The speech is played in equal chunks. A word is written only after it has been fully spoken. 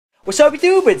What's up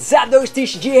YouTube, it's Sup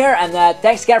TCG here, and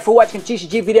thanks again for watching a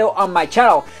TCG video on my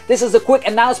channel. This is a quick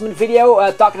announcement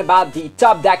video talking about the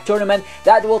top deck tournament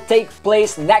that will take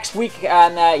place next week.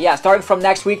 And yeah, starting from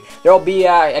next week there will be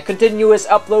a continuous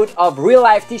upload of real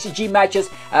life TCG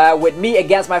matches with me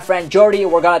against my friend Jordy.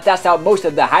 We're gonna test out most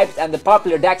of the hyped and the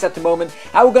popular decks at the moment,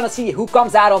 and we're gonna see who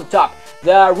comes out on top.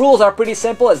 The rules are pretty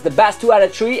simple. It's the best 2 out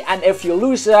of 3, and if you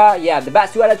lose the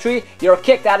best 2 out of 3, you're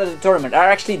kicked out of the tournament, or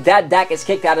actually that deck is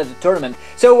kicked out of the tournament.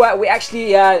 So we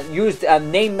actually used a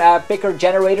name picker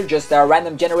generator, just a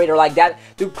random generator like that,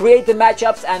 to create the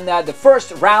matchups. And the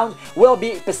first round will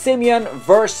be Passimian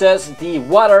versus the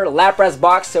Water Lapras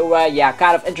box. So yeah,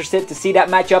 kind of interested to see that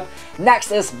matchup.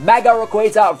 Next is Mega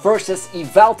Rayquaza versus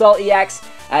Yveltal EX.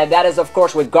 That is of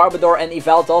course with Garbodor and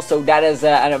Yveltal, so that is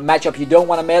a matchup you don't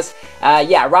want to miss.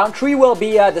 Yeah, round 3 will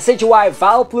be Decidueye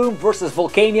Vileplume versus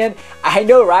Volcanion. I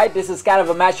know, right? This is kind of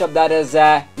a matchup that is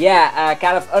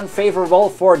kind of unfavorable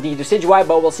for the Decidueye,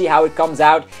 but we'll see how it comes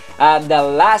out. The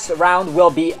last round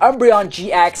will be Umbreon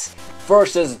GX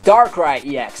versus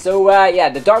Darkrai EX. So yeah,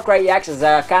 the Darkrai EX is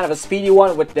kind of a speedy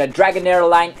one with the Dragonair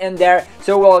line in there,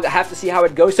 so we'll have to see how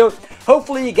it goes. So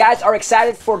hopefully you guys are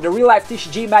excited for the real life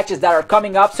TCG matches that are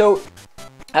coming up. So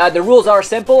the rules are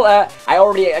simple. I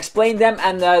already explained them,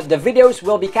 and the videos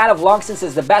will be kind of long since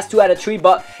it's the best 2 out of 3,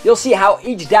 but you'll see how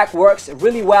each deck works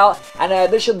really well,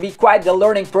 and this should be quite the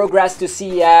learning progress to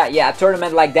see yeah, a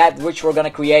tournament like that which we're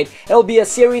gonna create. It'll be a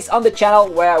series on the channel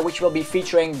which will be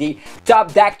featuring the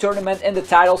top deck tournament in the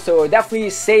title, so definitely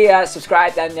stay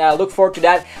subscribed and look forward to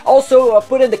that. Also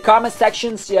put in the comment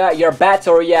sections your bets,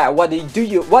 or yeah, what do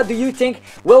you think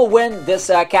will win this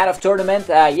kind of tournament.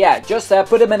 Yeah, just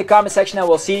put them in the comment section and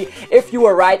we'll see if you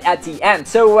were right at the end.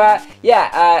 So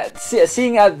yeah,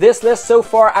 seeing this list so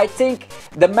far, I think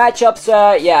the matchups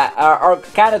are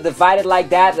kind of divided like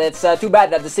that. It's too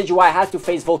bad that the Decidueye has to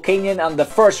face Volcanion on the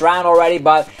first round already,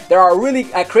 but there are really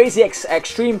crazy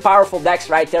extreme powerful decks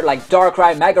right there like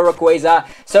Darkrai, Mega Rayquaza.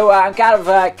 So I'm kind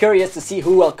of curious to see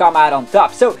who will come out on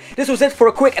top. So this was it for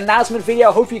a quick announcement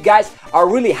video. Hope you guys are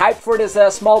really hyped for this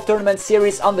small tournament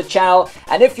series on the channel,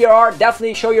 and if you are,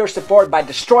 definitely show your support by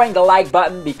destroying the like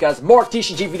button, because more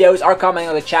TCG videos are coming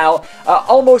on the channel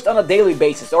almost on a daily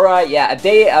basis. Or yeah, a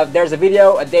day there's a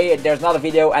video, a day there's not a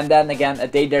video, and then again a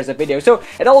day there's a video. So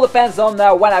it all depends on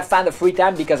when I find the free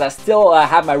time, because I still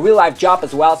have my real life job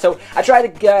as well. So I try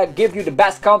to give you the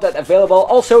best content available.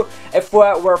 Also, if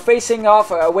we're facing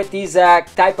off with these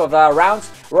type of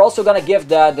rounds, we're also gonna give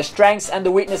the strengths and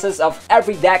the weaknesses of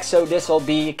every deck. So this will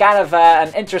be kind of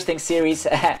an interesting series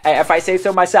if I say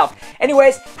so myself.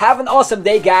 Anyways, have an awesome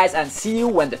day guys, and see you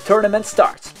when the tournament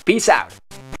starts. Peace out.